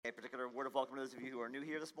a particular word of welcome to those of you who are new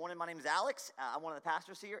here this morning. My name is Alex. I'm one of the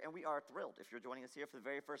pastors here, and we are thrilled if you're joining us here for the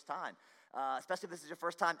very first time. Especially if this is your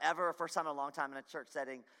first time ever, or first time in a long time in a church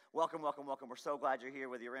setting. Welcome, welcome, welcome. We're so glad you're here,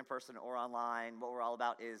 whether you're in person or online. What we're all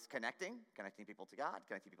about is connecting people to God,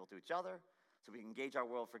 connecting people to each other, so we can engage our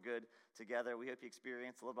world for good together. We hope you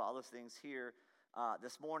experience a little bit of all those things here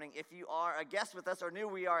this morning. If you are a guest with us or new,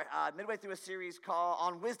 we are midway through a series called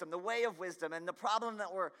On Wisdom, the Way of Wisdom. And the problem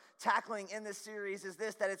that we're tackling in this series is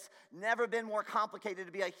this, that it's never been more complicated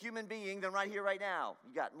to be a human being than right here, right now.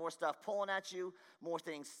 You got more stuff pulling at you, more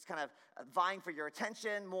things kind of vying for your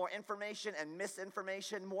attention, more information and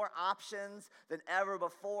misinformation, more options than ever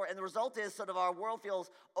before. And the result is sort of our world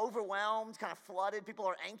feels overwhelmed, kind of flooded. People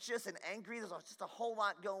are anxious and angry. There's just a whole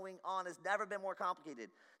lot going on. It's never been more complicated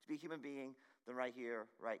to be a human being than right here,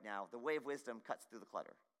 right now. The way of wisdom cuts through the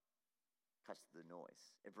clutter, cuts through the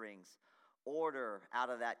noise. It brings order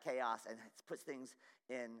out of that chaos and it puts things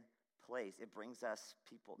in place. It brings us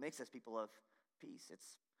people, makes us people of peace.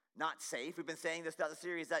 It's not safe. We've been saying this throughout the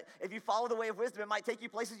series that if you follow the way of wisdom, it might take you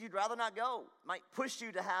places you'd rather not go. It might push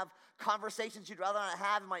you to have conversations you'd rather not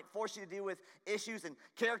have. It might force you to deal with issues and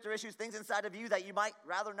character issues, things inside of you that you might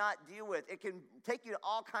rather not deal with. It can take you to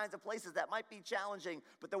all kinds of places that might be challenging,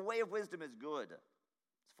 but the way of wisdom is good.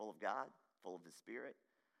 It's full of God, full of His Spirit,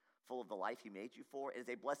 full of the life He made you for. It is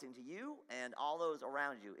a blessing to you and all those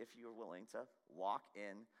around you if you're willing to walk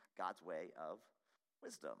in God's way of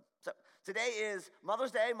wisdom. So today is Mother's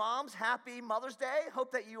Day. Moms, happy Mother's Day.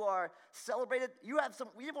 Hope that you are celebrated.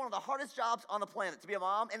 We have one of the hardest jobs on the planet to be a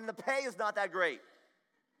mom, and the pay is not that great.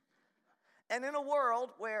 And in a world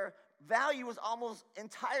where value is almost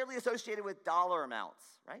entirely associated with dollar amounts,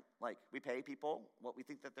 right? Like we pay people what we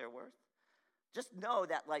think that they're worth. Just know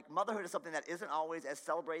that like motherhood is something that isn't always as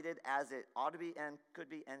celebrated as it ought to be and could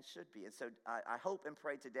be and should be. And so I hope and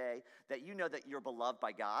pray today that you know that you're beloved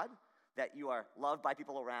by God, that you are loved by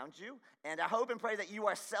people around you. And I hope and pray that you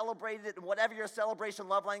are celebrated in whatever your celebration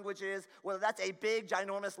love language is, whether that's a big,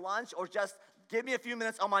 ginormous lunch or just give me a few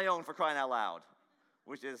minutes on my own for crying out loud,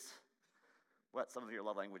 which is what some of your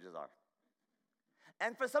love languages are.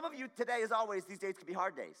 And for some of you today, as always, these days can be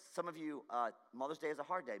hard days. Some of you, Mother's Day is a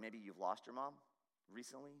hard day. Maybe you've lost your mom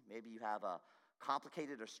recently. Maybe you have a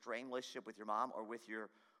complicated or strained relationship with your mom or with your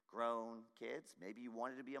grown kids. Maybe you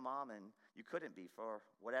wanted to be a mom and you couldn't be for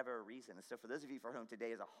whatever reason. And so for those of you for whom today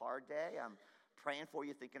is a hard day, I'm praying for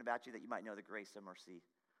you, thinking about you, that you might know the grace and mercy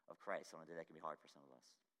of Christ on a day that can be hard for some of us.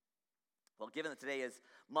 Well, given that today is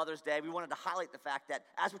Mother's Day, we wanted to highlight the fact that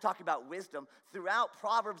as we're talking about wisdom, throughout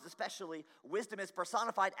Proverbs especially, wisdom is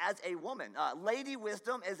personified as a woman. Lady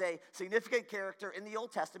Wisdom is a significant character in the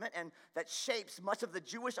Old Testament, and that shapes much of the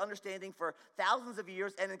Jewish understanding for thousands of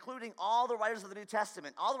years, and including all the writers of the New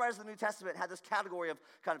Testament. All the writers of the New Testament had this category of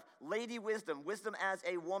kind of Lady Wisdom, wisdom as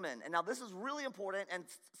a woman. And now this is really important and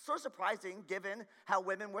so surprising given how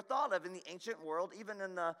women were thought of in the ancient world, even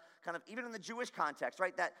in the Jewish context,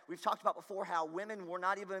 right? That we've talked about before, how women were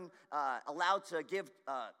not even allowed to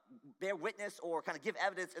bear witness or kind of give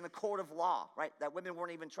evidence in the court of law, right? That women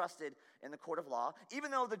weren't even trusted in the court of law, even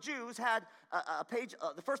though the Jews had a page,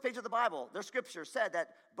 the first page of the Bible, their scripture said that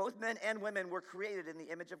both men and women were created in the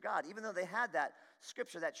image of God. Even though they had that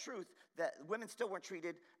scripture, that truth, that women still weren't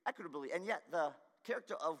treated equitably, and yet the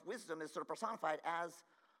character of wisdom is sort of personified as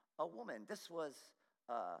a woman. This was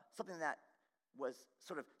something that was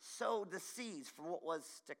sort of sowed the seeds for what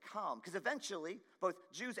was to come. Because eventually, both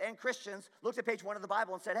Jews and Christians looked at page 1 of the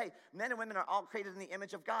Bible and said, hey, men and women are all created in the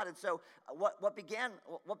image of God. And so what began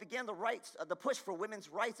the rights, the push for women's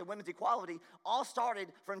rights and women's equality, all started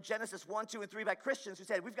from Genesis 1, 2, and 3 by Christians who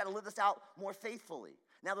said, we've got to live this out more faithfully.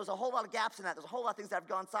 Now, there's a whole lot of gaps in that. There's a whole lot of things that have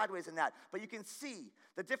gone sideways in that. But you can see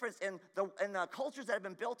the difference in the cultures that have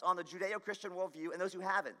been built on the Judeo-Christian worldview and those who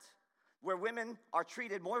haven't, where women are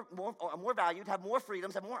treated more valued, have more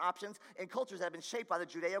freedoms, have more options in cultures that have been shaped by the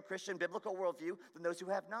Judeo-Christian biblical worldview than those who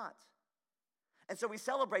have not. And so we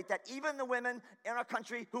celebrate that even the women in our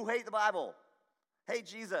country who hate the Bible, hate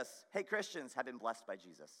Jesus, hate Christians, have been blessed by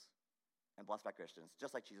Jesus and blessed by Christians,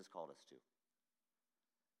 just like Jesus called us to.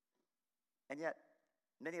 And yet,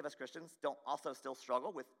 many of us Christians don't also still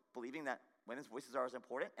struggle with believing that women's voices are as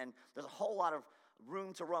important, and there's a whole lot of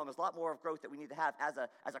room to roam. There's a lot more of growth that we need to have as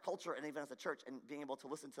a culture and even as a church, and being able to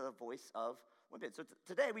listen to the voice of women. So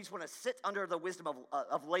today we just want to sit under the wisdom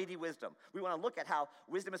of Lady Wisdom. We want to look at how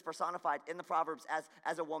wisdom is personified in the Proverbs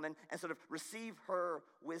as a woman, and sort of receive her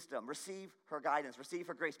wisdom, receive her guidance, receive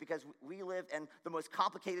her grace, because we live in the most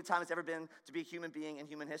complicated time it's ever been to be a human being in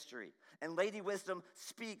human history. And Lady Wisdom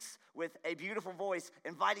speaks with a beautiful voice,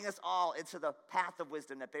 inviting us all into the path of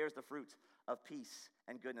wisdom that bears the fruit of peace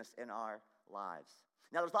and goodness in our lives.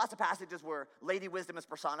 Now, there's lots of passages where Lady Wisdom is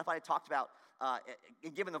personified, talked about,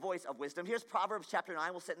 and given the voice of wisdom. Here's Proverbs chapter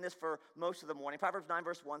 9. We'll sit in this for most of the morning. Proverbs 9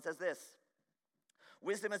 verse 1 says this: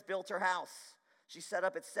 Wisdom has built her house. She set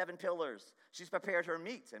up its 7 pillars. She's prepared her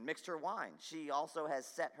meat and mixed her wine. She also has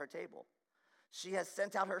set her table. She has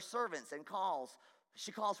sent out her servants and calls.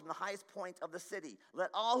 She calls from the highest point of the city. Let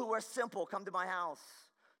all who are simple come to my house.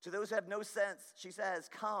 To those who have no sense, she says,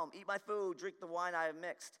 come, eat my food, drink the wine I have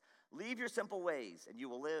mixed. Leave your simple ways, and you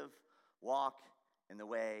will live. Walk in the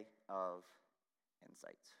way of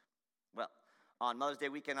insight. Well, on Mother's Day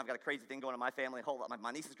weekend, I've got a crazy thing going on in my family.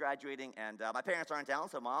 My niece is graduating, and my parents aren't in town,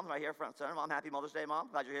 so Mom, right here, front center. Mom, happy Mother's Day, Mom.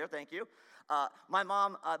 Glad you're here. Thank you. My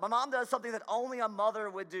mom does something that only a mother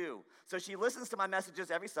would do. So she listens to my messages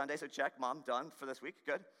every Sunday. So check, Mom, done for this week.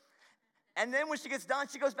 Good. And then when she gets done,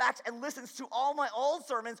 she goes back and listens to all my old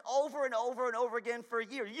sermons over and over and over again for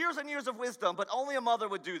years and years of wisdom, but only a mother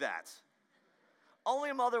would do that. Only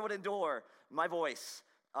a mother would endure my voice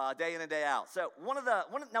day in and day out. So one of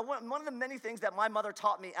the many things that my mother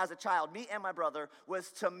taught me as a child, me and my brother, was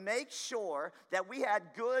to make sure that we had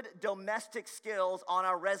good domestic skills on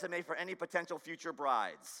our resume for any potential future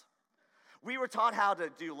brides. We were taught how to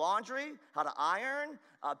do laundry, how to iron,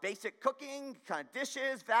 basic cooking, kind of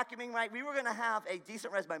dishes, vacuuming, right? We were going to have a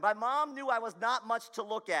decent resume. My mom knew I was not much to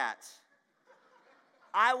look at.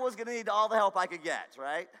 I was going to need all the help I could get,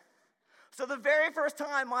 right? So the very first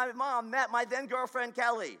time my mom met my then girlfriend,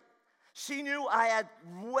 Kelly, she knew I had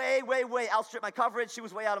way outstripped my coverage. She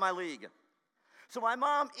was way out of my league. So my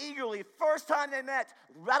mom eagerly, first time they met,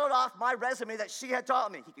 rattled off my resume that she had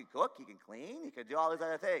taught me. He could cook, he could clean, he could do all these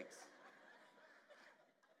other things.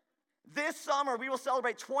 This summer, we will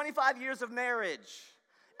celebrate 25 years of marriage.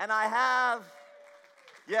 And I have,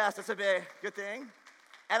 yes, that's a big good thing.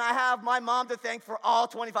 And I have my mom to thank for all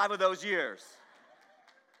 25 of those years.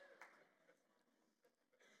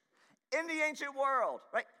 In the ancient world,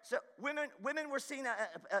 right? So women were seen,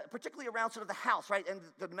 particularly around sort of the house, right, and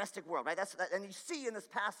the domestic world, right? And you see in this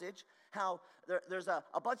passage how there's a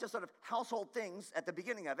bunch of sort of household things at the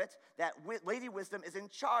beginning of it that Lady Wisdom is in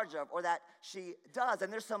charge of, or that she does.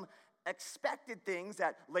 And there's some expected things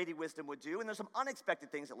that Lady Wisdom would do, and there's some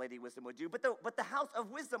unexpected things that Lady Wisdom would do. But the house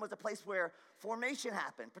of wisdom was a place where formation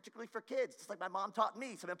happened, particularly for kids, just like my mom taught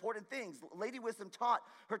me some important things. Lady Wisdom taught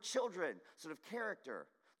her children sort of character.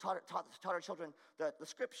 Taught her children the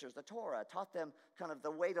scriptures, the Torah, taught them kind of the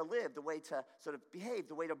way to live, the way to sort of behave,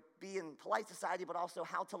 the way to be in polite society, but also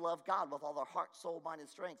how to love God with all their heart, soul, mind, and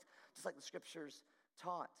strength, just like the scriptures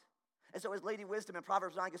taught. And so as Lady Wisdom in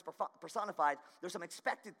Proverbs 9 gets personified, there's some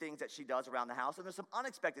expected things that she does around the house, and there's some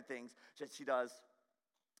unexpected things that she does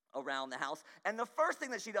around the house. And the first thing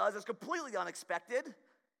that she does is completely unexpected.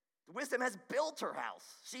 Wisdom has built her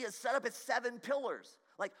house. She has set up its 7 pillars.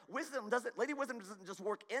 Like Lady Wisdom doesn't just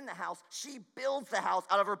work in the house, she builds the house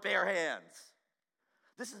out of her bare hands.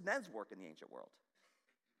 This is men's work in the ancient world.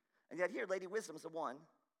 And yet here, Lady Wisdom is the one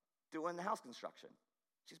doing the house construction.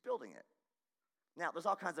 She's building it. Now, there's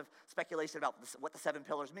all kinds of speculation about what the 7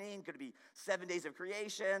 pillars mean. Could it be 7 days of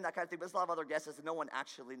creation, that kind of thing? But there's a lot of other guesses that no one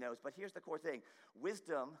actually knows. But here's the core thing.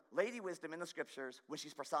 Lady Wisdom in the scriptures, when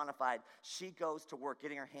she's personified, she goes to work,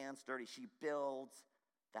 getting her hands dirty. She builds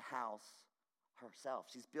the house herself.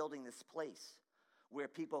 She's building this place where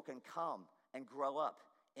people can come and grow up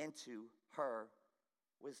into her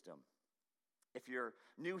wisdom. If you're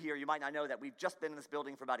new here, you might not know that we've just been in this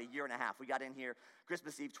building for about a year and a half. We got in here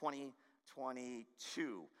Christmas Eve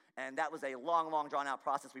 2022, and that was a long drawn-out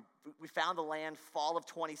process. We found the land fall of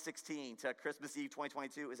 2016 to Christmas Eve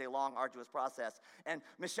 2022 is a long, arduous process. And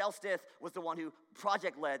Michelle Stith was the one who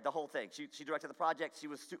project-led the whole thing. She directed the project.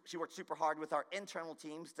 She worked super hard with our internal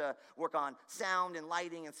teams to work on sound and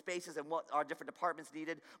lighting and spaces and what our different departments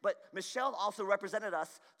needed. But Michelle also represented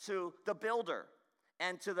us to the builder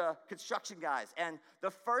and to the construction guys. And the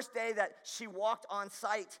first day that she walked on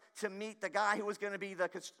site to meet the guy who was going to be the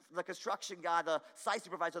construction guy, the site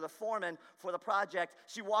supervisor, the foreman for the project,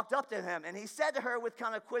 she walked up to him, and he said to her with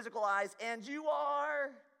kind of quizzical eyes, "And you are?"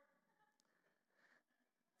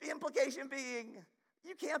 The implication being,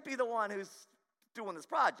 you can't be the one who's doing this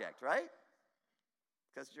project, right?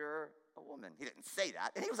 Because you're a woman. He didn't say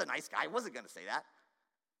that, and he was a nice guy. He wasn't going to say that.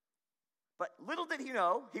 But little did he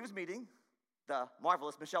know, he was meeting the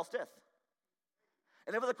marvelous Michelle Stith.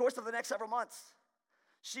 And over the course of the next several months,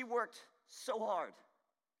 she worked so hard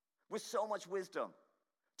with so much wisdom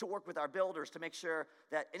to work with our builders to make sure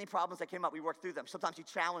that any problems that came up, we worked through them. Sometimes she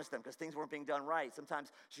challenged them because things weren't being done right.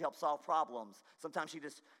 Sometimes she helped solve problems. Sometimes she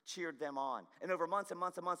just cheered them on. And over months and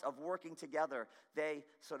months and months of working together, they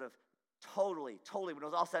sort of totally, when it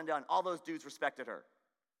was all said and done, all those dudes respected her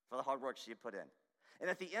for the hard work she had put in. And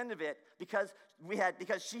at the end of it, because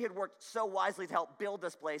she had worked so wisely to help build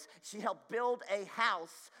this place, she helped build a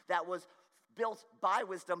house that was built by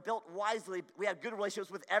wisdom, built wisely. We had good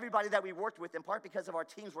relationships with everybody that we worked with, in part because of our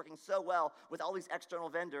teams working so well with all these external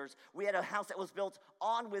vendors. We had a house that was built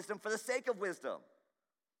on wisdom for the sake of wisdom.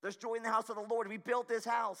 There's joy in the house of the Lord. We built this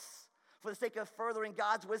house for the sake of furthering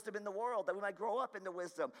God's wisdom in the world, that we might grow up into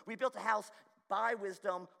wisdom. We built a house by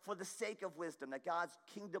wisdom for the sake of wisdom, that God's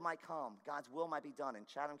kingdom might come, God's will might be done in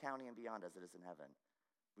Chatham County and beyond as it is in heaven.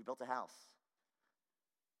 We built a house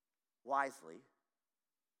wisely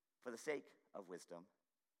for the sake of wisdom,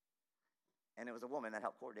 and it was a woman that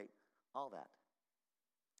helped coordinate all that.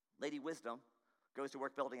 Lady Wisdom goes to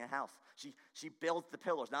work building a house. She builds the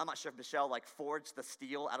pillars. Now, I'm not sure if Michelle forged the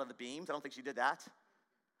steel out of the beams. I don't think she did that.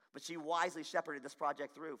 But she wisely shepherded this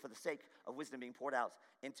project through for the sake of wisdom being poured out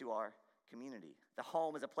into our community. The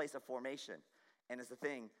home is a place of formation and is the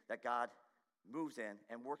thing that God moves in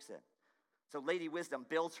and works in. So Lady Wisdom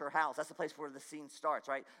builds her house. That's the place where the scene starts,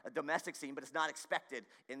 right? A domestic scene, but it's not expected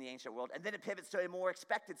in the ancient world. And then it pivots to a more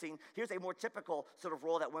expected scene. Here's a more typical sort of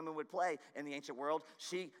role that women would play in the ancient world.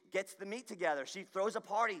 She gets the meat together. She throws a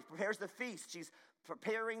party, prepares the feast. She's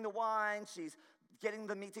preparing the wine. She's getting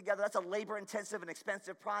the meat together. That's a labor-intensive and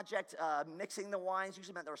expensive project. Mixing the wines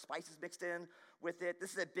usually meant there were spices mixed in with it.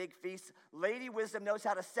 This is a big feast. Lady Wisdom knows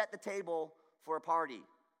how to set the table for a party,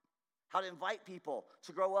 how to invite people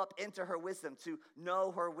to grow up into her wisdom, to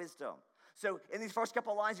know her wisdom. So in these first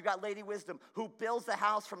couple of lines, you've got Lady Wisdom, who builds the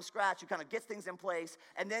house from scratch, who kind of gets things in place,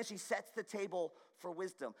 and then she sets the table for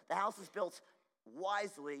wisdom. The house is built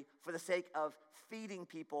wisely for the sake of feeding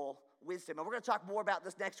people wisdom. And we're going to talk more about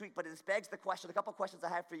this next week, but it begs the question, a couple of questions I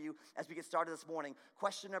have for you as we get started this morning.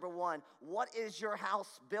 Question number one, what is your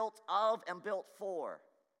house built of and built for?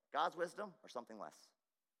 God's wisdom or something less?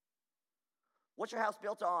 What's your house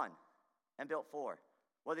built on and built for?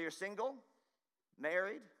 Whether you're single,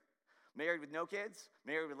 married with no kids,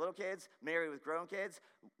 married with little kids, married with grown kids,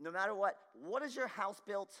 no matter what is your house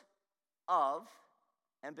built of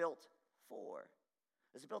and built for?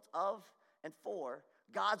 Is it built of and for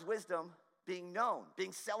God's wisdom being known,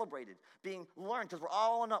 being celebrated, being learned? Because we're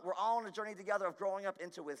all on a journey together of growing up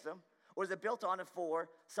into wisdom. Or is it built on and for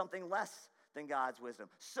something less than God's wisdom?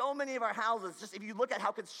 So many of our houses, just if you look at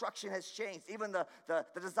how construction has changed, even the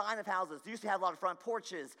design of houses, they used to have a lot of front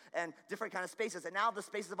porches and different kind of spaces, and now the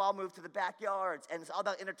spaces have all moved to the backyards, and it's all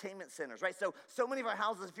about entertainment centers, right? So many of our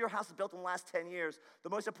houses, if your house is built in the last 10 years, the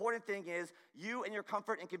most important thing is you and your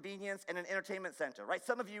comfort and convenience and an entertainment center, right?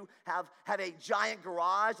 Some of you have a giant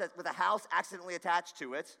garage with a house accidentally attached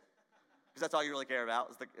to it, because that's all you really care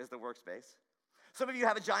about is the workspace. Some of you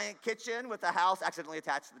have a giant kitchen with a house accidentally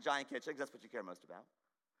attached to the giant kitchen, because that's what you care most about.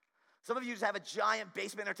 Some of you just have a giant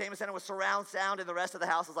basement entertainment center with surround sound, and the rest of the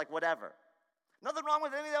house is like whatever. Nothing wrong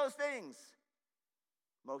with any of those things.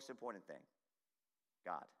 Most important thing,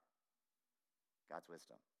 God's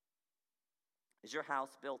wisdom. Is your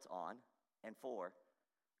house built on and for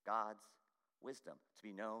God's wisdom to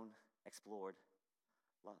be known, explored,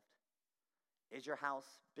 loved? Is your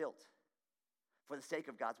house built for the sake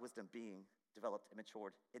of God's wisdom being developed and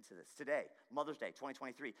matured into this? Today, Mother's Day,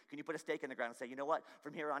 2023, can you put a stake in the ground and say, you know what,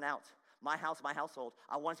 from here on out, my house, my household,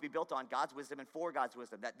 I want it to be built on God's wisdom and for God's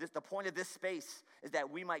wisdom. The point of this space is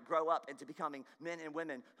that we might grow up into becoming men and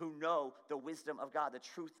women who know the wisdom of God, the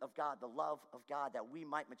truth of God, the love of God, that we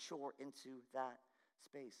might mature into that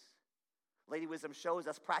space. Lady Wisdom shows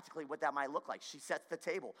us practically what that might look like. She sets the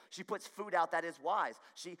table. She puts food out that is wise.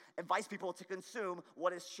 She invites people to consume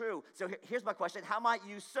what is true. So here's my question. How might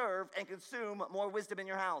you serve and consume more wisdom in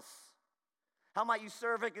your house? How might you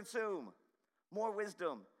serve and consume more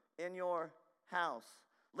wisdom in your house?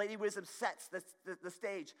 Lady Wisdom sets the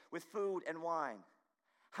stage with food and wine.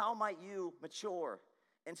 How might you mature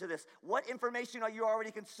into this? What information are you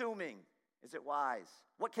already consuming? Is it wise?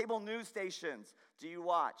 What cable news stations do you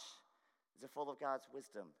watch? Is it full of God's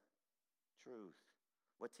wisdom, truth?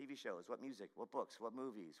 What TV shows, what music, what books, what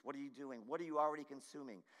movies? What are you doing? What are you already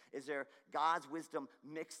consuming? Is there God's wisdom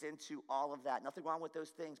mixed into all of that? Nothing wrong with those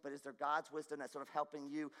things, but is there God's wisdom that's sort of helping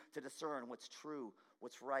you to discern what's true,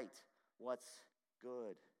 what's right, what's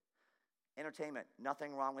good? Entertainment,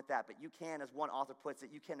 nothing wrong with that, but you can, as one author puts it,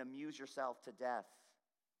 you can amuse yourself to death.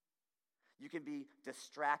 You can be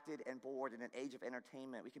distracted and bored in an age of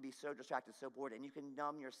entertainment. We can be so distracted, so bored, and you can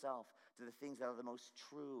numb yourself to the things that are the most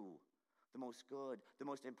true, the most good, the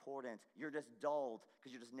most important. You're just dulled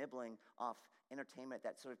because you're just nibbling off entertainment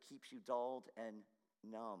that sort of keeps you dulled and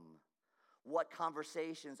numb. What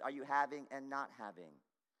conversations are you having and not having?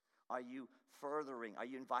 Are you furthering? Are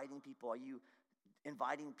you inviting people? Are you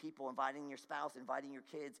inviting people, inviting your spouse, inviting your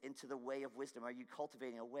kids into the way of wisdom? Are you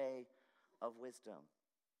cultivating a way of wisdom?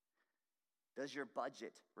 Does your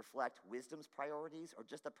budget reflect wisdom's priorities or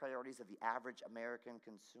just the priorities of the average American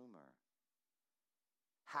consumer?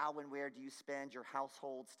 How and where do you spend your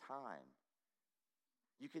household's time?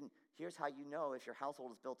 Here's how you know if your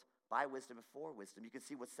household is built by wisdom and for wisdom. You can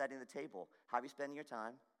see what's setting the table. How are you spending your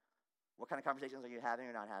time? What kind of conversations are you having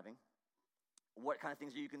or not having? What kind of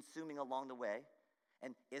things are you consuming along the way?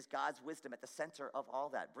 And is God's wisdom at the center of all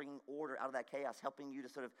that, bringing order out of that chaos, helping you to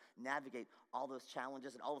sort of navigate all those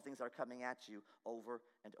challenges and all the things that are coming at you over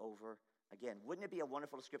and over again? Wouldn't it be a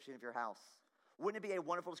wonderful description of your house? Wouldn't it be a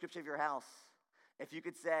wonderful description of your house if you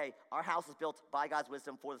could say, our house is built by God's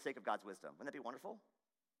wisdom for the sake of God's wisdom? Wouldn't that be wonderful?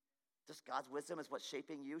 Just God's wisdom is what's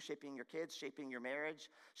shaping you, shaping your kids, shaping your marriage,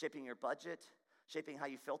 shaping your budget, shaping how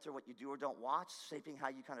you filter what you do or don't watch, shaping how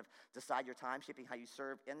you kind of decide your time, shaping how you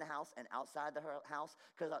serve in the house and outside the house.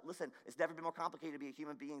 Because listen, it's never been more complicated to be a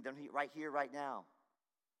human being than right here, right now.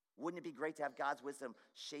 Wouldn't it be great to have God's wisdom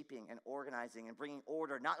shaping and organizing and bringing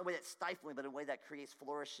order, not in a way that's stifling, but in a way that creates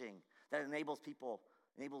flourishing, that enables people,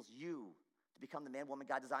 enables you to become the man, woman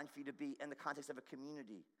God designed for you to be in the context of a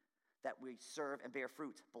community that we serve and bear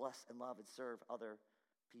fruit, bless and love and serve other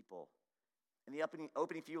people. In the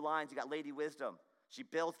opening few lines, you got Lady Wisdom. She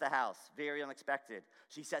builds the house, very unexpected.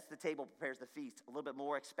 She sets the table, prepares the feast, a little bit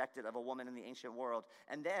more expected of a woman in the ancient world.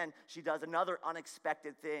 And then she does another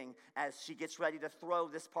unexpected thing as she gets ready to throw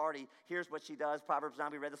this party. Here's what she does. Proverbs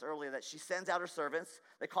 9, we read this earlier, that she sends out her servants.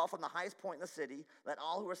 They call from the highest point in the city. Let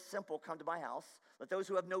all who are simple come to my house. Let those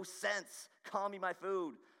who have no sense come eat my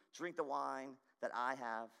food. Drink the wine that I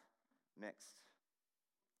have mixed.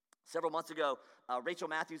 Several months ago, Rachel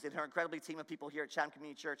Matthews and her incredibly team of people here at Chatham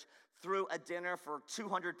Community Church threw a dinner for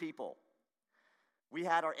 200 people. We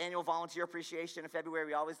had our annual volunteer appreciation in February.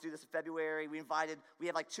 We always do this in February. We have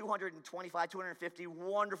like 225, 250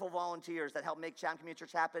 wonderful volunteers that help make Chatham Community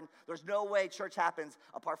Church happen. There's no way church happens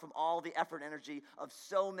apart from all the effort and energy of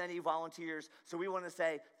so many volunteers. So we want to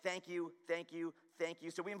say thank you, thank you, thank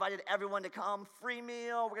you. So we invited everyone to come, free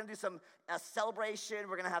meal. We're going to do some celebration.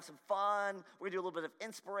 We're going to have some fun. We're going to do a little bit of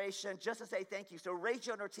inspiration just to say thank you. So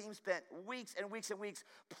Rachel and her team spent weeks and weeks and weeks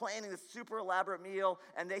planning this super elaborate meal,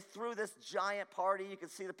 and they threw this giant party. You can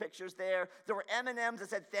see the pictures there. There were M&Ms that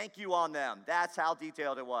said thank you on them. That's how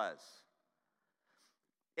detailed it was.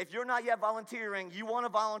 If you're not yet volunteering, you want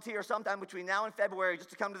to volunteer sometime between now and February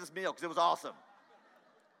just to come to this meal because it was awesome.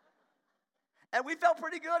 And we felt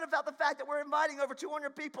pretty good about the fact that we're inviting over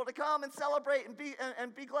 200 people to come and celebrate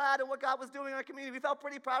and be glad in what God was doing in our community. We felt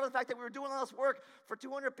pretty proud of the fact that we were doing all this work for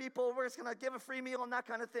 200 people. We're just going to give a free meal and that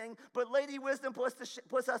kind of thing. But Lady Wisdom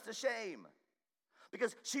puts us to shame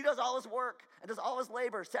because she does all this work and does all this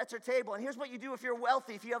labor, sets her table. And here's what you do if you're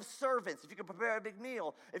wealthy, if you have servants, if you can prepare a big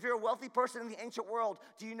meal. If you're a wealthy person in the ancient world,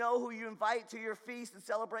 do you know who you invite to your feast and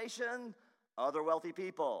celebration? Other wealthy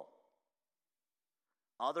people.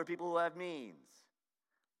 Other people who have means.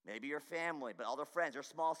 Maybe your family, but other friends, your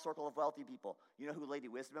small circle of wealthy people. You know who Lady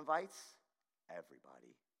Wisdom invites?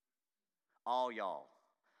 Everybody. All y'all.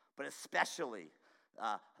 But especially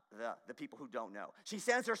the people who don't know. She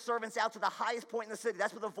sends her servants out to the highest point in the city.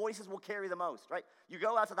 That's where the voices will carry the most, right? You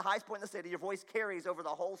go out to the highest point in the city, your voice carries over the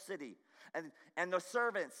whole city. And the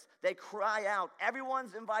servants, they cry out.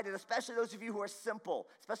 Everyone's invited, especially those of you who are simple,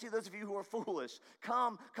 especially those of you who are foolish.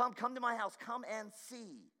 Come to my house. Come and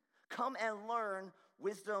see. Come and learn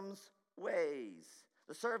wisdom's ways.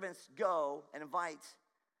 The servants go and invite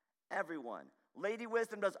everyone. Lady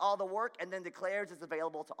Wisdom does all the work and then declares it's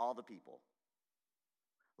available to all the people.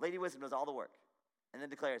 Lady Wisdom does all the work and then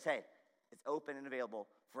declares, hey, it's open and available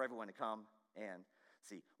for everyone to come and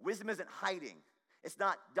see. Wisdom isn't hiding. It's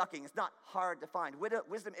not ducking. It's not hard to find.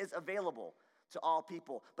 Wisdom is available to all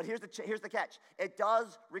people. But here's the catch. It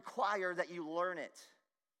does require that you learn it.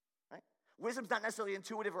 Right? Wisdom's not necessarily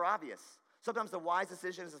intuitive or obvious. Sometimes the wise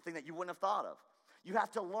decision is the thing that you wouldn't have thought of. You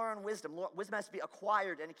have to learn wisdom. Wisdom has to be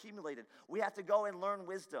acquired and accumulated. We have to go and learn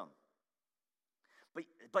wisdom.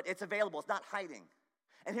 But it's available. It's not hiding.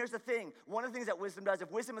 And here's the thing. One of the things that wisdom does,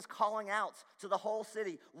 if wisdom is calling out to the whole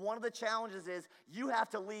city, one of the challenges is you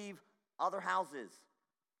have to leave other houses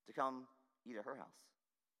to come eat at her house.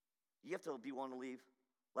 You have to be willing to leave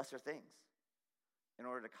lesser things in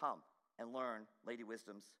order to come and learn Lady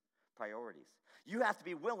Wisdom's priorities. You have to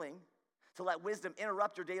be willing to let wisdom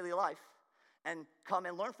interrupt your daily life and come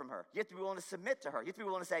and learn from her. You have to be willing to submit to her. You have to be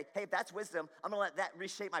willing to say, hey, if that's wisdom, I'm going to let that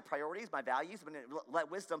reshape my priorities, my values. I'm going to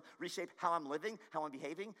let wisdom reshape how I'm living, how I'm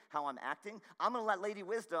behaving, how I'm acting. I'm going to let Lady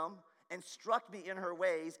Wisdom instruct me in her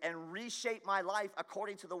ways, and reshape my life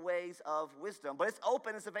according to the ways of wisdom. But it's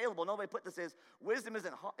open, it's available. Nobody put this is, wisdom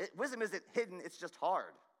isn't hidden, it's just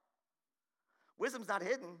hard. Wisdom's not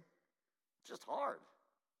hidden, it's just hard.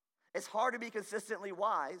 It's hard to be consistently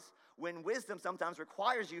wise when wisdom sometimes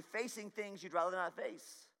requires you facing things you'd rather not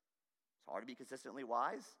face. It's hard to be consistently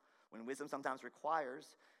wise when wisdom sometimes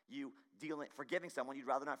requires you forgiving someone you'd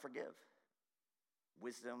rather not forgive.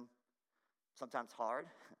 Wisdom sometimes hard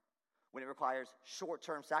when it requires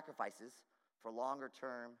short-term sacrifices for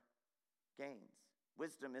longer-term gains.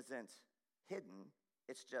 Wisdom isn't hidden,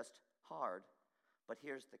 it's just hard. But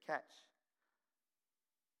here's the catch.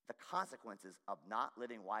 The consequences of not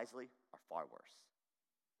living wisely are far worse.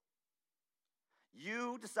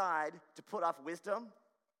 You decide to put off wisdom,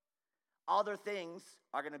 other things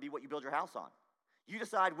are going to be what you build your house on. You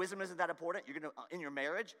decide wisdom isn't that important. You're going to, in your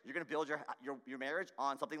marriage, you're going to build your marriage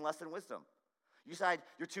on something less than wisdom. You decide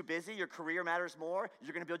you're too busy, your career matters more.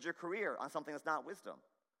 You're going to build your career on something that's not wisdom.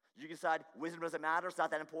 You decide wisdom doesn't matter, it's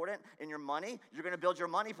not that important. In your money, you're going to build your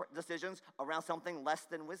money decisions around something less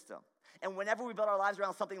than wisdom. And whenever we build our lives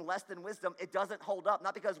around something less than wisdom, it doesn't hold up.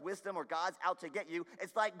 Not because wisdom or God's out to get you.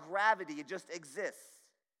 It's like gravity, it just exists.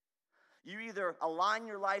 You either align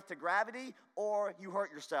your life to gravity or you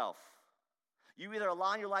hurt yourself. You either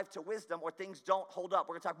align your life to wisdom or things don't hold up.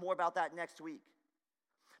 We're going to talk more about that next week.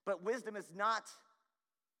 But wisdom is not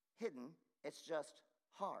hidden, it's just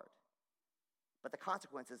hard. But the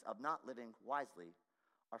consequences of not living wisely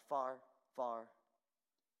are far, far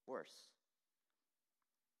worse.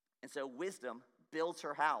 And so wisdom builds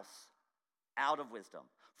her house out of wisdom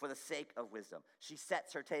for the sake of wisdom. She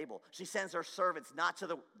sets her table. She sends her servants, not to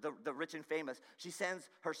the rich and famous. She sends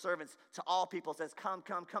her servants to all people, says, come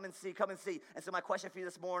and see, come and see. And so my question for you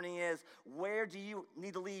this morning is, where do you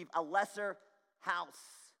need to leave a lesser house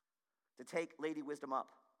to take Lady Wisdom up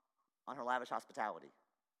on her lavish hospitality?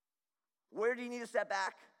 Where do you need to step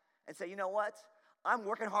back and say, you know what? I'm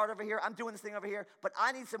working hard over here. I'm doing this thing over here, but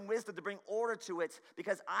I need some wisdom to bring order to it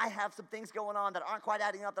because I have some things going on that aren't quite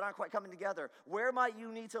adding up, that aren't quite coming together. Where might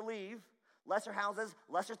you need to leave lesser houses,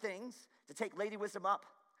 lesser things to take Lady Wisdom up,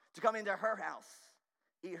 to come into her house,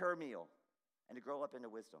 eat her meal, and to grow up into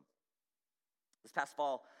wisdom? This past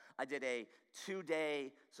fall, I did a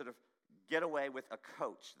 2-day sort of getaway with a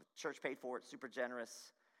coach. The church paid for it, super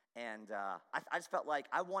generous. And I just felt like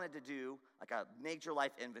I wanted to do like a major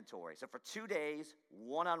life inventory. So for 2 days,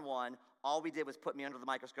 one-on-one, all we did was put me under the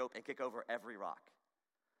microscope and kick over every rock.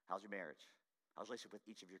 How's your marriage? How's your relationship with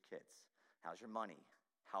each of your kids? How's your money?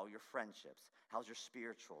 How are your friendships? How's your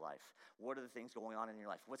spiritual life? What are the things going on in your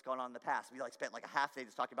life? What's going on in the past? We spent like a half day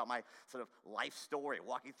just talking about my sort of life story,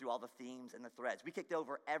 walking through all the themes and the threads. We kicked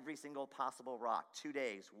over every single possible rock, 2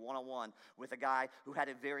 days, one-on-one, with a guy who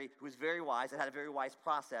was very wise and had a very wise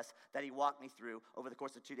process that he walked me through over the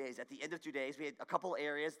course of 2 days. At the end of 2 days, we had a couple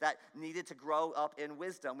areas that needed to grow up in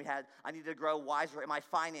wisdom. I needed to grow wiser in my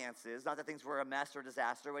finances, not that things were a mess or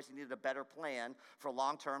disaster. We just needed a better plan for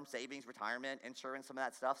long-term savings, retirement, insurance, some of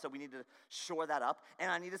that stuff. So we needed to shore that up.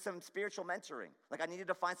 And I needed some spiritual mentoring. Like I needed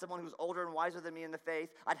to find someone who's older and wiser than me in the faith.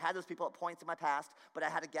 I'd had those people at points in my past, but I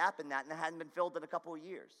had a gap in that, and it hadn't been filled in a couple of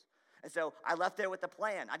years. And so I left there with a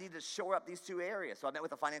plan. I needed to shore up these 2 areas. So I met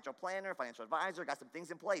with a financial planner, financial advisor, got some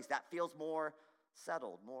things in place. That feels more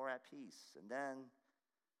settled, more at peace. And then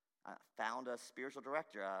I found a spiritual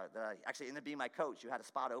director that actually ended up being my coach who had a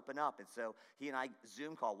spot open up. And so he and I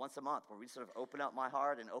Zoom call once a month where we sort of open up my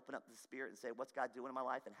heart and open up the spirit and say, what's God doing in my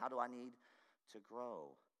life and how do I need to grow?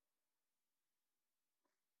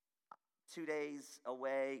 2 days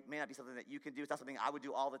away may not be something that you can do. It's not something I would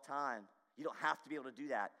do all the time. You don't have to be able to do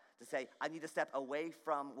that, to say, I need to step away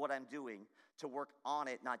from what I'm doing to work on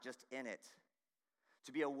it, not just in it.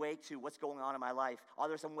 To be awake to what's going on in my life. Are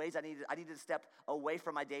there some ways I needed to step away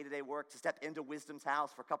from my day-to-day work, to step into wisdom's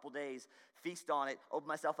house for a couple days, feast on it, open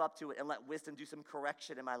myself up to it, and let wisdom do some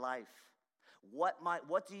correction in my life? What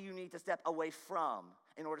do you need to step away from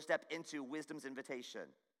in order to step into wisdom's invitation?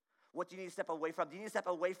 What do you need to step away from? Do you need to step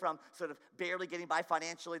away from sort of barely getting by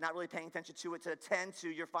financially, not really paying attention to it, to attend to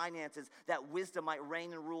your finances, that wisdom might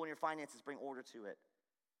reign and rule in your finances, bring order to it?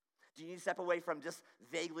 Do you need to step away from just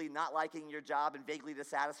vaguely not liking your job and vaguely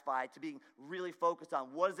dissatisfied to being really focused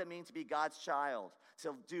on what does it mean to be God's child,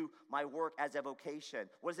 to do my work as a vocation?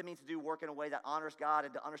 What does it mean to do work in a way that honors God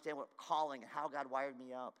and to understand what calling and how God wired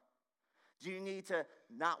me up? Do you need to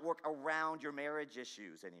not work around your marriage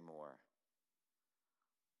issues anymore,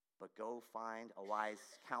 but go find a wise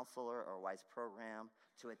counselor or a wise program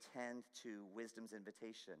to attend to wisdom's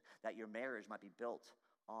invitation, that your marriage might be built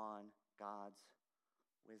on God's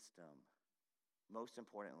wisdom? Most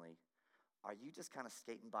importantly, are you just kind of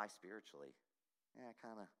skating by spiritually? Yeah,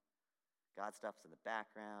 kind of. God stuff's in the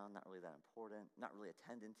background, not really that important, not really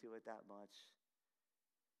attending to it that much.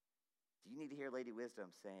 Do you need to hear Lady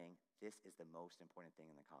Wisdom saying, this is the most important thing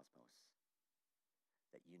in the cosmos?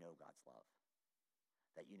 That you know God's love.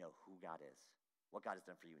 That you know who God is. What God has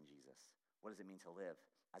done for you in Jesus. What does it mean to live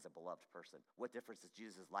as a beloved person? What difference does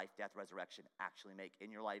Jesus' life, death, resurrection actually make in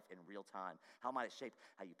your life in real time? How might it shape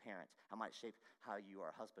how you parent? How might it shape how you are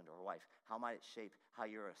a husband or a wife? How might it shape how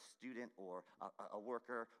you're a student or a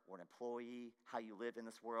worker or an employee? How you live in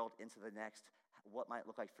this world into the next? What might it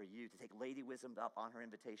look like for you to take Lady Wisdom up on her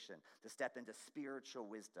invitation, to step into spiritual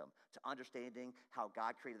wisdom, to understanding how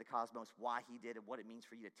God created the cosmos, why he did, and what it means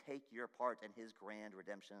for you to take your part in his grand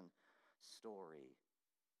redemption story.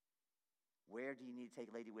 Where do you need to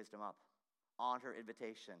take Lady Wisdom up on her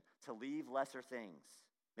invitation to leave lesser things,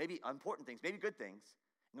 maybe important things, maybe good things,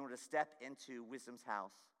 in order to step into wisdom's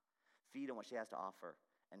house, feed on what she has to offer,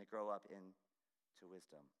 and to grow up into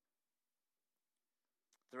wisdom?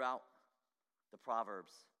 Throughout the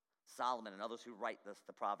Proverbs, Solomon and others who write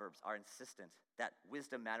the Proverbs are insistent that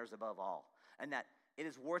wisdom matters above all, and that it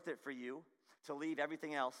is worth it for you to leave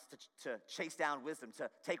everything else, to chase down wisdom, to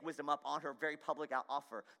take wisdom up on her very public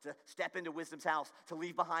offer, to step into wisdom's house, to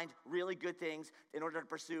leave behind really good things in order to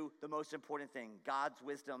pursue the most important thing, God's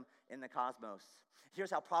wisdom in the cosmos.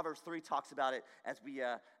 Here's how Proverbs 3 talks about it as we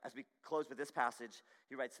close with this passage.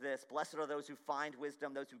 He writes this: "Blessed are those who find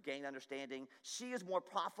wisdom, those who gain understanding. She is more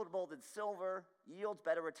profitable than silver, yields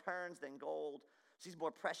better returns than gold. She's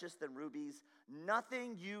more precious than rubies.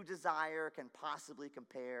 Nothing you desire can possibly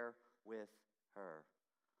compare with her.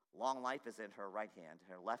 Long life is in her right hand.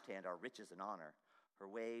 In her left hand are riches and honor. Her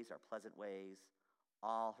ways are pleasant ways.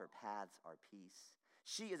 All her paths are peace.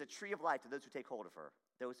 She is a tree of life to those who take hold of her.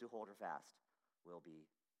 Those who hold her fast will be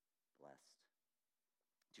blessed."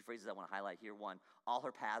 Two phrases I want to highlight here. One, all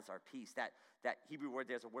her paths are peace. That Hebrew word,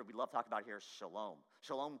 there's a word we love talking about here, shalom.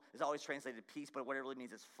 Shalom is always translated peace, but what it really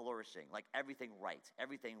means is flourishing, like everything right,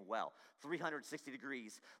 everything well. 360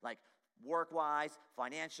 degrees, like work-wise,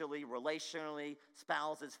 financially, relationally,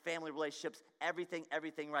 spouses, family relationships, everything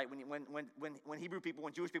right. When Hebrew people,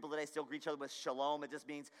 when Jewish people today still greet each other with shalom, it just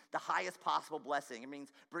means the highest possible blessing. It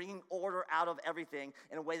means bringing order out of everything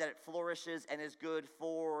in a way that it flourishes and is good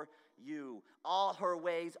for you. All her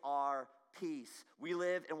ways are peace. We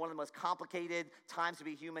live in one of the most complicated times to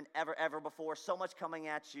be human ever before. So much coming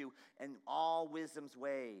at you, and all wisdom's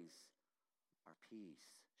ways are peace,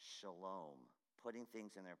 shalom. Putting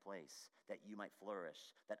things in their place that you might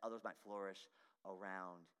flourish, that others might flourish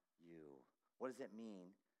around you. What does it mean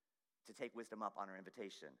to take wisdom up on her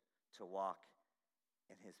invitation, to walk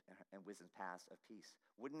in wisdom's paths of peace?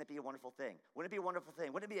 Wouldn't it be a wonderful thing? Wouldn't it be a wonderful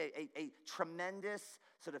thing? Wouldn't it be a tremendous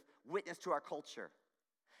sort of witness to our culture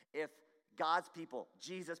if God's people,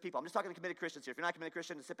 Jesus' people, I'm just talking to committed Christians here. If you're not a committed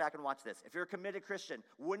Christian, sit back and watch this. If you're a committed Christian,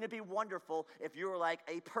 wouldn't it be wonderful if you were like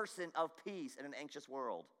a person of peace in an anxious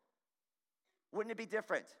world? Wouldn't it be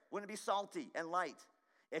different? Wouldn't it be salty and light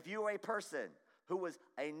if you were a person who was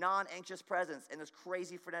a non-anxious presence in this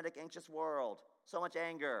crazy, frenetic, anxious world? So much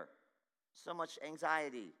anger, so much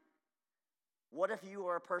anxiety. What if you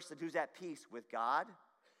were a person who's at peace with God,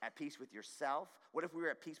 at peace with yourself? What if we were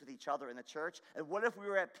at peace with each other in the church? And what if we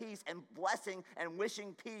were at peace and blessing and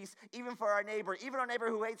wishing peace even for our neighbor, even our neighbor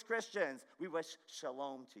who hates Christians? We wish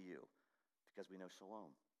shalom to you because we know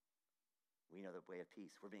shalom. We know the way of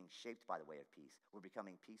peace. We're being shaped by the way of peace. We're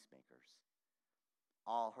becoming peacemakers.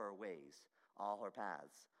 All her ways, all her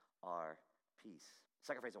paths are peace.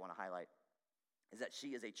 Second phrase I want to highlight is that she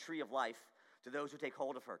is a tree of life to those who take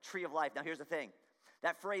hold of her. Tree of life. Now here's the thing.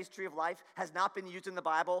 That phrase, tree of life, has not been used in the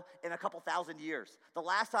Bible in a couple thousand years. The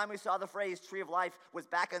last time we saw the phrase tree of life was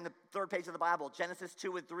back in the third page of the Bible, Genesis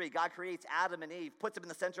 2 and 3. God creates Adam and Eve, puts them in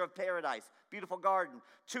the center of paradise. Beautiful garden.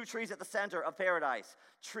 2 trees at the center of paradise.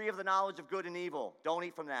 Tree of the knowledge of good and evil. Don't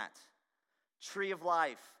eat from that. Tree of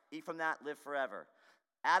life. Eat from that, live forever.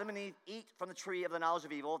 Adam and Eve eat from the tree of the knowledge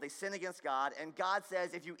of evil. They sin against God. And God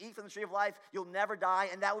says, if you eat from the tree of life, you'll never die.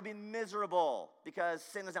 And that would be miserable because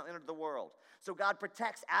sin has now entered the world. So God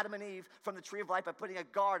protects Adam and Eve from the tree of life by putting a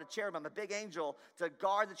guard, a cherubim, a big angel to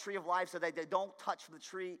guard the tree of life so that they don't touch the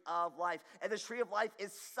tree of life. And the tree of life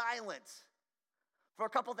is silent for a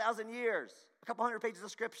couple thousand years, a couple hundred pages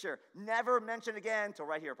of scripture, never mentioned again until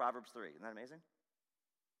right here, Proverbs 3. Isn't that amazing?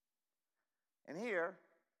 And here,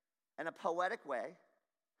 in a poetic way,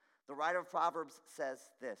 the writer of Proverbs says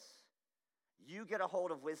this: you get a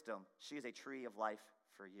hold of wisdom, she is a tree of life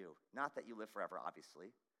for you. Not that you live forever,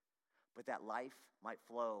 obviously, but that life might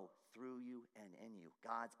flow through you and in you.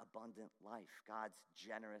 God's abundant life, God's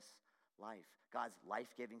generous life. God's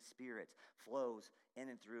life-giving spirit flows in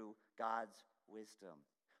and through God's wisdom.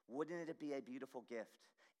 Wouldn't it be a beautiful gift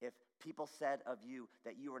if people said of you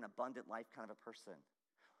that you were an abundant life kind of a person?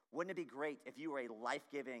 Wouldn't it be great if you were a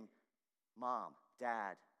life-giving mom,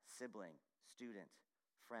 dad, sibling, student,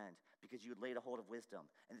 friend, because you had laid a hold of wisdom,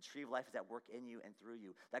 and the tree of life is at work in you and through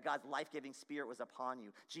you, that God's life-giving spirit was upon you.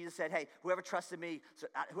 Jesus said, hey, whoever trusted me,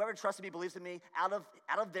 believes in me, out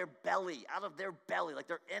of their belly, like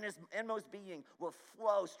their inmost being, will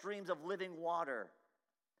flow streams of living water.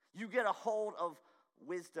 You get a hold of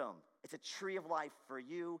wisdom. It's a tree of life for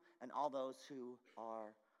you and all those who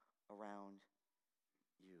are around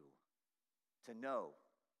you. To know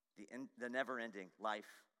the never-ending life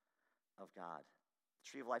of God. The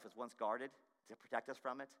tree of life was once guarded to protect us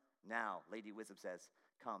from it. Now, Lady Wisdom says,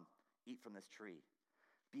 come, eat from this tree.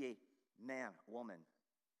 Be a man, woman,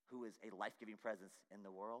 who is a life-giving presence in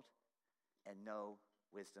the world, and know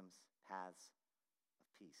wisdom's paths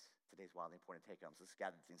of peace. Today's wildly important take-homes. Let's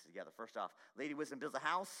gather things together. First off, Lady Wisdom builds a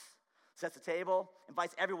house, sets a table,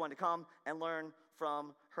 invites everyone to come and learn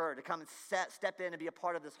from her, to come and step in and be a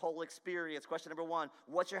part of this whole experience. Question number one,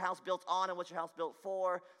 what's your house built on and what's your house built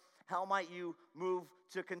for? How might you move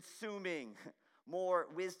to consuming more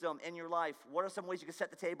wisdom in your life? What are some ways you can set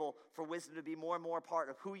the table for wisdom to be more and more a part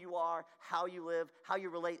of who you are, how you live, how you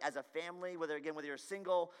relate as a family, whether you're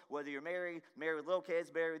single, whether you're married with little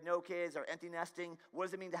kids, married with no kids, or empty nesting? What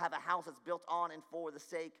does it mean to have a house that's built on and for the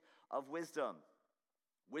sake of wisdom?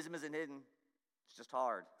 Wisdom isn't hidden. It's just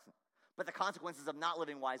hard. But the consequences of not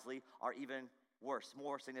living wisely are even worse,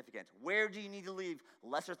 more significant. Where do you need to leave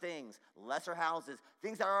lesser things, lesser houses,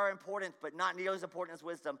 things that are important but not nearly as important as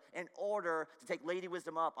wisdom, in order to take Lady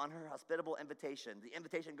Wisdom up on her hospitable invitation? The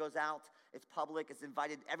invitation goes out, it's public, it's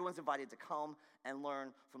invited, everyone's invited to come and learn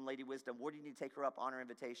from Lady Wisdom. Where do you need to take her up on her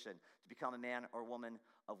invitation to become a man or woman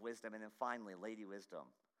of wisdom? And then finally, Lady Wisdom,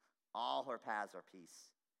 all her paths are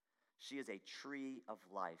peace. She is a tree of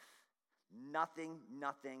life. Nothing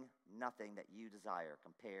that you desire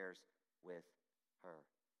compares with her.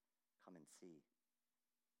 Come and see.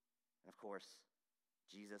 And of course,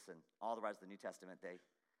 Jesus and all the rest of the New Testament,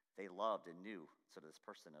 they loved and knew sort of this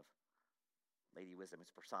person of Lady Wisdom is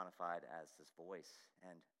personified as this voice.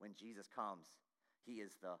 And when Jesus comes, he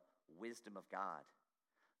is the wisdom of God.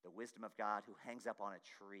 The wisdom of God who hangs up on a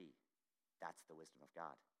tree. That's the wisdom of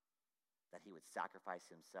God. That he would sacrifice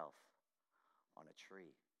himself on a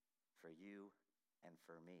tree for you and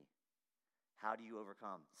for me. How do you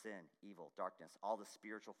overcome sin, evil, darkness, all the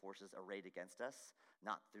spiritual forces arrayed against us?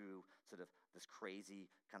 Not through sort of this crazy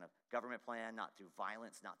kind of government plan, not through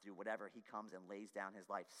violence, not through whatever. He comes and lays down his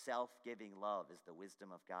life. Self-giving love is the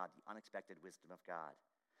wisdom of God, the unexpected wisdom of God.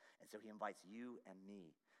 And so he invites you and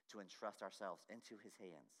me to entrust ourselves into his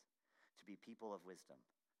hands, to be people of wisdom,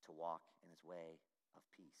 to walk in his way of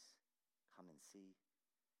peace. Come and see,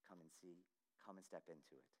 come and see, come and step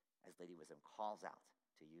into it, as Lady Wisdom calls out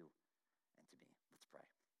to you and to me. Let's pray.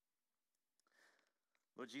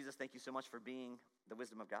 Lord Jesus, thank you so much for being the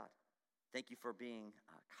wisdom of God. Thank you for being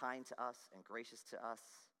kind to us and gracious to us.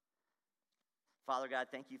 Father God,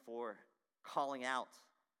 thank you for calling out,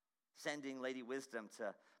 sending Lady Wisdom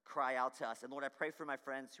to cry out to us. And Lord, I pray for my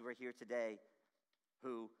friends who are here today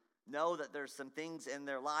who know that there's some things in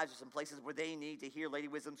their lives or some places where they need to hear Lady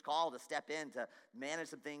Wisdom's call to step in, to manage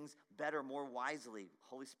some things better, more wisely.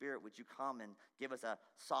 Holy Spirit, would you come and give us a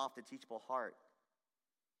soft and teachable heart?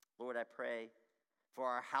 Lord, I pray for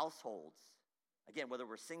our households. Again, whether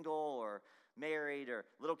we're single or married or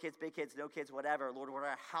little kids, big kids, no kids, whatever. Lord, would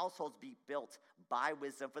our households be built by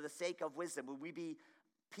wisdom for the sake of wisdom? Would we be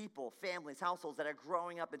people, families, households that are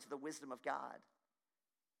growing up into the wisdom of God?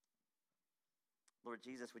 Lord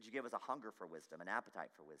Jesus, would you give us a hunger for wisdom, an appetite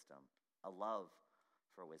for wisdom, a love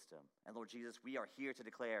for wisdom? And Lord Jesus, we are here to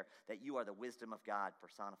declare that you are the wisdom of God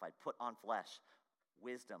personified, put on flesh.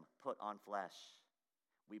 Wisdom put on flesh.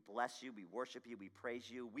 We bless you, we worship you, we praise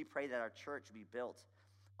you. We pray that our church be built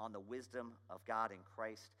on the wisdom of God in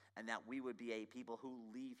Christ, and that we would be a people who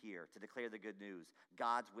leave here to declare the good news.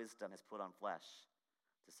 God's wisdom has put on flesh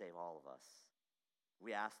to save all of us.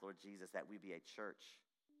 We ask, Lord Jesus, that we be a church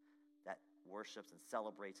that worships and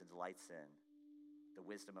celebrates and delights in the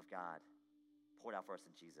wisdom of God poured out for us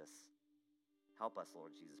in Jesus. Help us,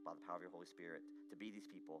 Lord Jesus, by the power of your Holy Spirit, to be these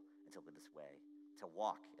people and to live this way, to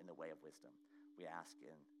walk in the way of wisdom. We ask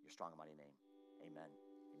in your strong and mighty name. Amen.